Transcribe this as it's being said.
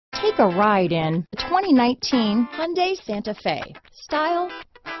Take a ride in the 2019 Hyundai Santa Fe. Style,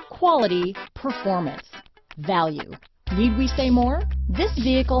 quality, performance, value. Need we say more? This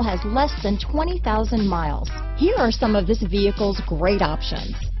vehicle has less than 20,000 miles. Here are some of this vehicle's great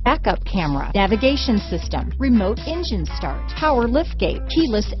options: backup camera, navigation system, remote engine start, power liftgate,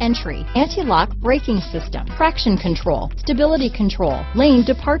 keyless entry, anti-lock braking system, traction control, stability control, lane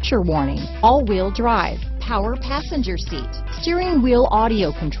departure warning, all-wheel drive, power passenger seat, steering wheel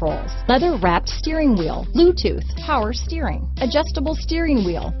audio controls, leather-wrapped steering wheel, Bluetooth, power steering, adjustable steering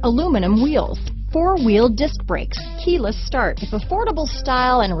wheel, aluminum wheels, four-wheel disc brakes, keyless start. If affordable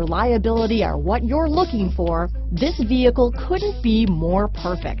style and reliability are what you're looking for, this vehicle couldn't be more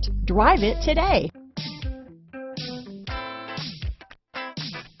perfect. Drive it today.